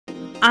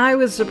I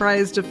was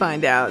surprised to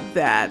find out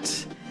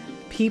that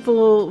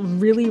people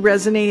really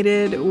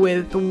resonated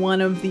with one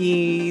of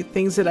the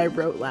things that I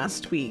wrote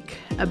last week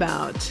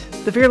about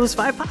the Fearless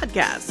 5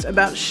 podcast,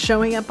 about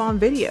showing up on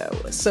video.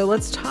 So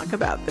let's talk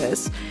about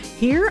this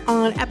here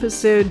on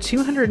episode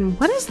 200. And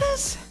what is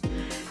this?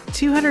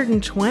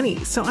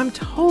 220. So I'm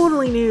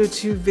totally new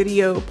to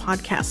video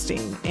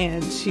podcasting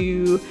and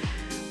to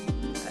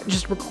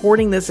just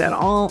recording this at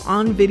all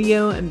on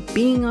video and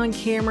being on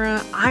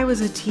camera. I was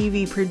a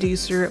TV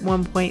producer at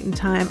one point in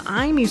time.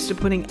 I'm used to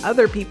putting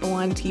other people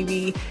on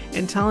TV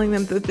and telling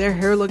them that their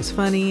hair looks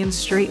funny and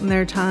straighten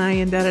their tie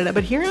and da-da-da.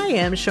 But here I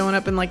am showing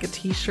up in like a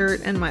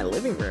t-shirt in my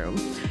living room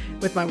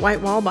with my white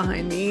wall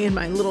behind me and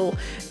my little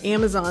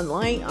Amazon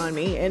light on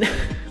me. And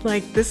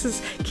like,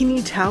 can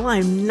you tell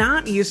I'm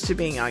not used to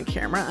being on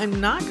camera? I'm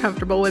not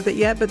comfortable with it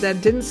yet, but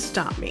that didn't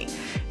stop me.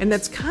 And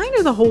that's kind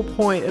of the whole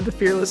point of the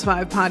Fearless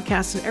 5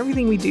 podcast and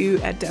everything we do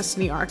at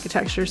Destiny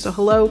Architecture. So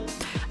hello,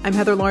 I'm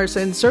Heather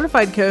Larson,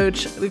 certified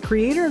coach, the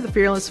creator of the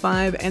Fearless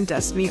 5 and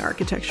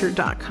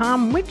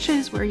DestinyArchitecture.com, which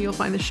is where you'll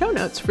find the show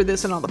notes for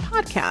this and all the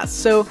podcasts.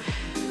 So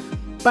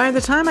by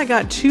the time I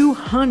got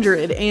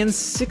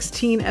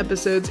 216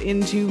 episodes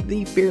into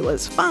the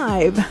Fearless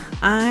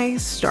 5, I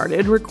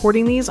started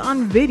recording these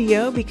on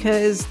video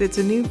because it's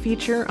a new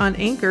feature on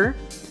Anchor.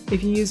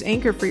 If you use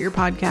Anchor for your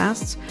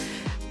podcasts,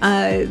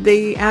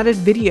 they added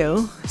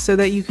video so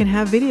that you can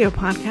have video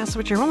podcasts,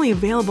 which are only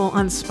available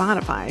on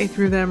Spotify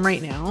through them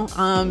right now.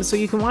 So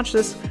you can watch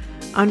this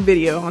on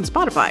video on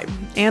Spotify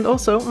and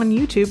also on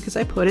YouTube because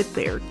I put it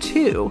there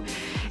too.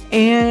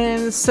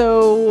 And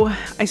so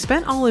I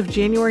spent all of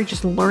January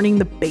just learning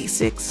the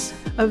basics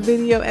of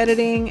video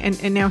editing.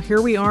 And now here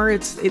we are.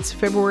 It's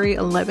February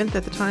 11th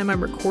at the time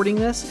I'm recording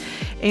this.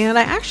 And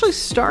I actually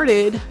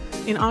started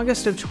in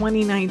August of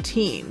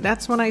 2019.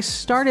 That's when I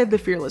started the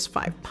Fearless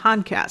 5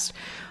 podcast.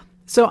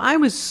 So I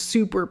was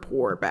super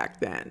poor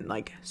back then,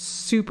 like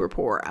super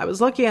poor. I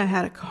was lucky I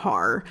had a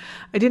car.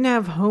 I didn't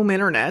have home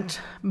internet,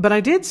 but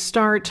I did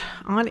start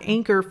on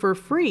Anchor for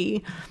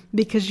free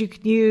because you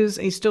could use,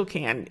 you still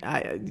can,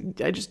 I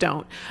just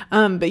don't,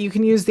 but you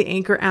can use the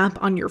Anchor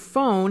app on your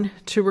phone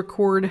to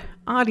record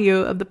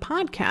audio of the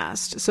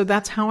podcast. So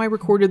that's how I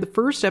recorded the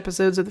first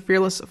episodes of the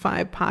Fearless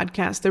 5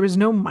 podcast. There was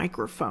no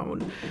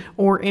microphone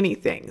or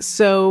anything.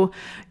 So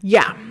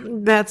yeah,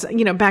 that's,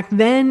 back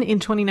then in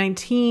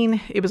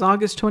 2019, it was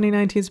August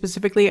 2019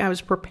 specifically, I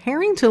was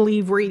preparing to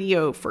leave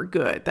radio for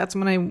good. That's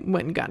when I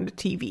went and got into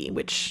TV,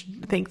 which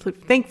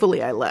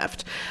thankfully I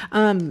left.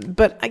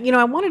 But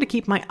I wanted to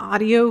keep my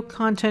audio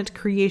content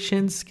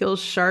creation skills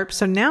sharp.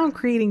 So now I'm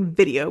creating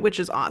video, which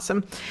is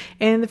awesome.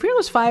 And the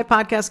Fearless 5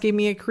 podcast gave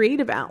me a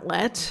creative outlet.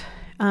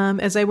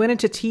 As I went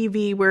into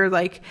TV where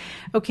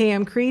okay,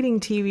 I'm creating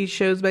TV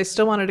shows, but I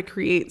still wanted to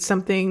create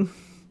something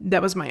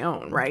that was my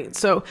own, right?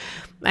 So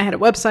I had a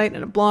website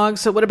and a blog.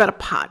 So what about a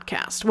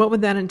podcast? What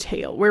would that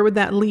entail? Where would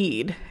that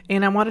lead?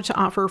 And I wanted to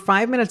offer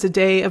 5 minutes a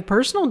day of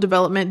personal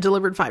development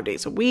delivered 5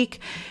 days a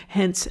week.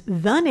 Hence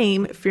the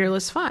name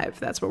Fearless 5.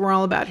 That's what we're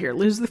all about here.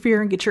 Lose the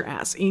fear and get your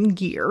ass in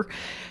gear.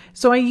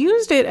 So I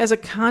used it as a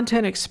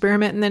content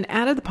experiment and then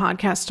added the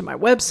podcast to my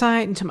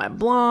website and to my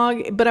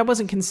blog, but I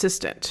wasn't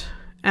consistent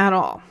at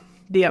all.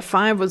 The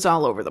F5 was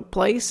all over the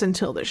place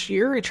until this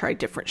year. I tried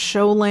different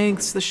show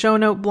lengths, the show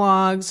note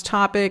blogs,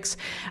 topics.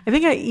 I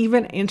think I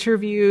even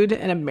interviewed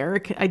an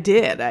American,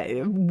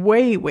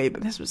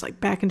 but this was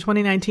back in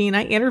 2019.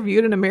 I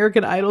interviewed an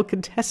American Idol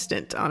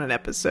contestant on an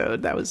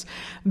episode. That was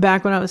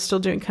back when I was still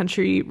doing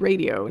country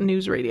radio,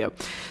 news radio.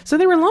 So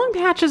there were long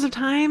patches of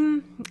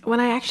time when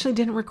I actually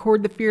didn't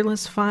record the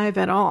Fearless 5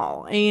 at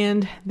all.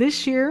 And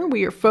this year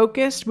we are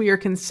focused, we are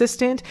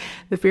consistent.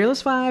 The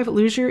Fearless 5,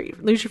 lose your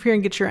fear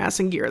and get your ass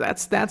in gear.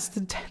 That's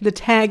the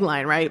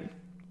tagline, right?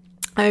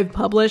 I've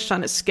published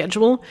on a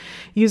schedule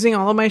using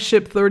all of my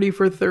Ship 30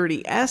 for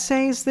 30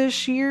 essays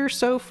this year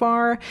so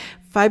far,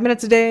 5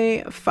 minutes a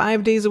day,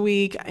 5 days a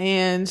week,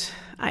 and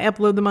I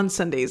upload them on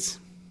Sundays.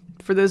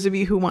 For those of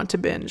you who want to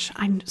binge,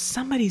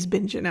 somebody's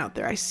binging out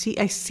there. I see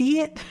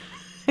it.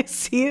 I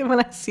see it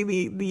when I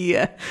see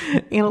the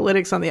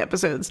analytics on the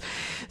episodes.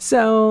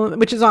 So,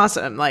 which is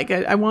awesome.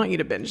 I want you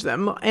to binge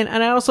them. And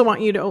I also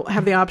want you to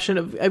have the option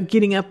of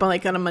getting up on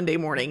a Monday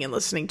morning and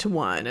listening to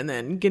one, and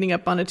then getting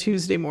up on a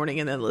Tuesday morning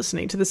and then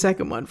listening to the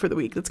second one for the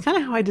week. That's kind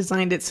of how I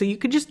designed it. So you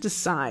could just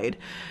decide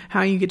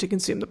how you get to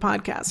consume the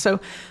podcast. So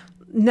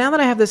now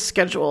that I have this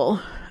schedule,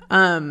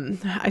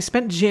 I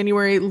spent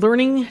January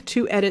learning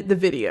to edit the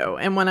video.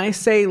 And when I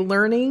say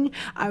learning,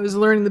 I was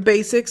learning the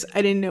basics.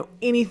 I didn't know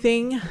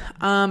anything.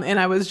 And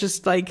I was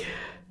just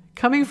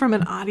coming from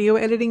an audio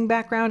editing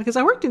background because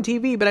I worked in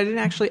TV, but I didn't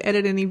actually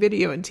edit any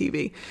video in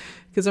TV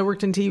because I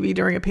worked in TV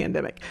during a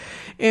pandemic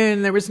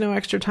and there was no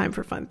extra time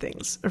for fun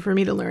things or for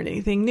me to learn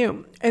anything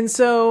new. And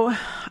so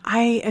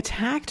I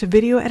attacked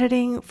video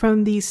editing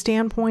from the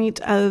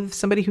standpoint of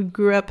somebody who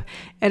grew up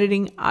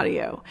editing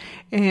audio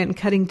and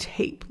cutting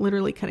tape,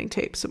 literally cutting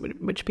tape,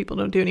 which people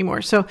don't do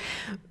anymore. So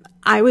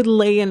I would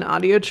lay an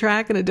audio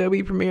track in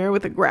Adobe Premiere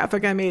with a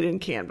graphic I made in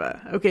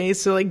Canva. Okay,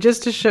 so like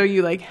just to show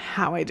you like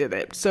how I did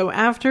it. So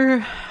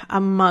after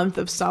a month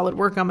of solid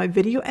work on my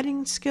video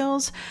editing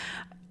skills,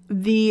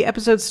 the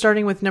episode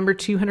starting with number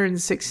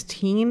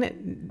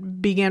 216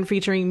 began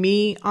featuring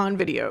me on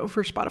video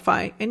for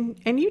Spotify and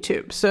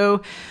YouTube.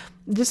 So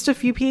just a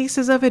few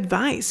pieces of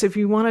advice. If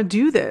you want to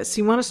do this,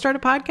 you want to start a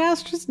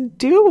podcast, just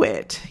do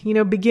it.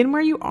 Begin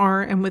where you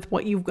are and with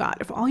what you've got.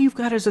 If all you've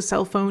got is a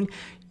cell phone,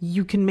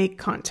 you can make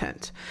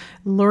content.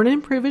 Learn and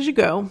improve as you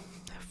go.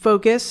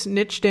 Focus,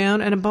 niche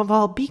down, and above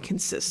all, be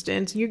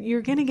consistent.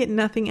 You're going to get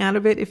nothing out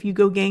of it if you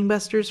go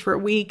gangbusters for a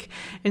week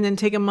and then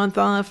take a month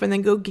off and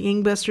then go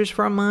gangbusters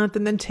for a month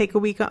and then take a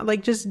week off.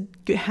 Like, just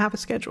have a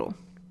schedule.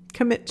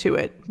 Commit to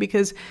it,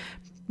 because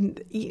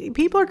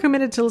people are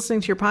committed to listening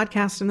to your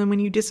podcast, and then when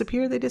you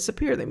disappear, they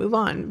disappear. They move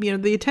on.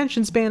 The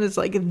attention span is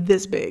like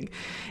this big.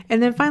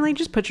 And then finally,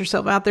 just put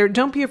yourself out there.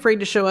 Don't be afraid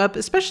to show up,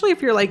 especially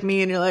if you're like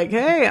me and you're like,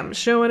 hey, I'm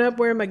showing up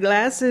wearing my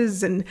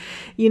glasses and,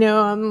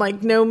 I'm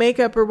like no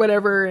makeup or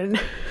whatever. And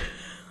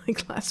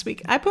like last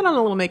week, I put on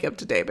a little makeup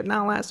today, but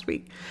not last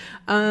week.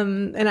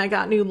 And I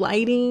got new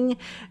lighting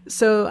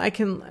so I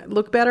can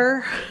look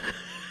better.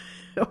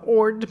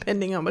 Or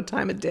depending on what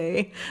time of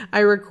day I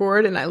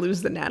record and I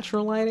lose the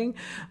natural lighting,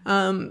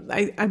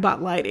 I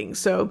bought lighting.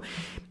 So,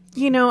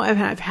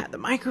 I've had the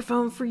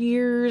microphone for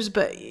years,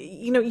 but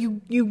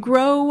you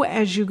grow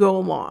as you go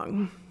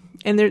along,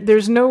 and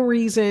there's no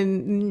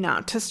reason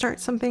not to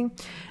start something.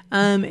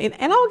 And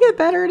I'll get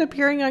better at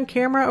appearing on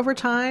camera over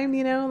time.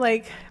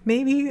 Like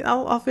maybe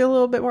I'll feel a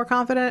little bit more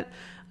confident,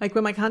 like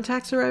when my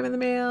contacts arrive in the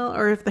mail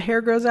or if the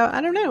hair grows out.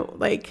 I don't know.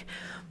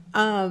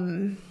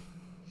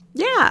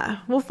 Yeah,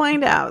 we'll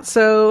find out.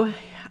 So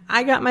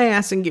I got my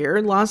ass in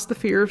gear, lost the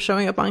fear of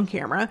showing up on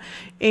camera.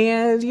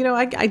 And,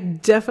 I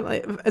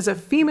definitely, as a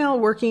female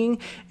working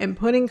and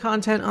putting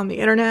content on the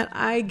internet,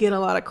 I get a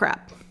lot of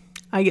crap.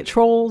 I get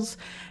trolls.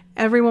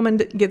 Every woman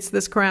gets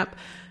this crap.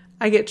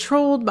 I get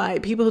trolled by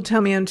people who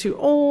tell me I'm too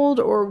old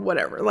or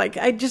whatever. Like,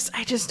 I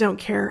just don't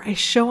care. I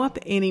show up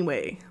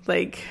anyway.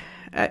 Like,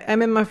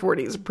 I'm in my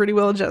 40s, pretty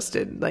well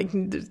adjusted. Like,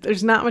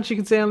 there's not much you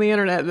can say on the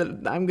internet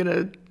that I'm going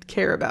to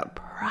care about.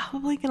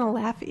 Probably going to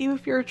laugh at you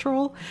if you're a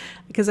troll,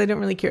 because I don't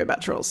really care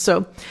about trolls.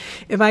 So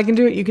if I can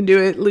do it, you can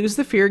do it. Lose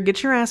the fear,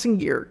 get your ass in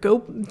gear, go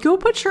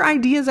put your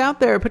ideas out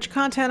there, put your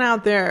content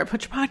out there,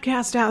 put your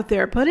podcast out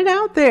there, put it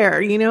out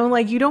there. You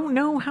don't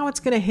know how it's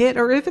going to hit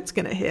or if it's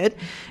going to hit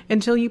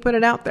until you put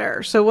it out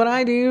there. So what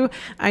I do,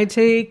 I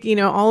take,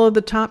 all of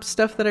the top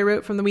stuff that I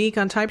wrote from the week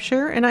on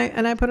TypeShare and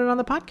I put it on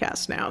the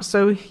podcast now.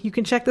 So you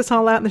can check this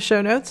all out in the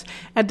show notes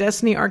at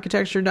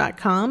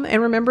destinyarchitecture.com.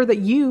 And remember that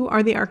you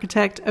are the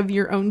architect of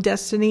your own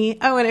destiny.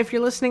 Oh, and if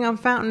you're listening on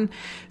Fountain,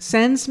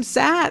 send some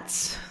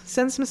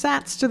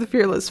sats to the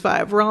Fearless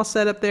 5. We're all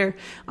set up there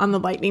on the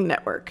Lightning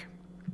Network.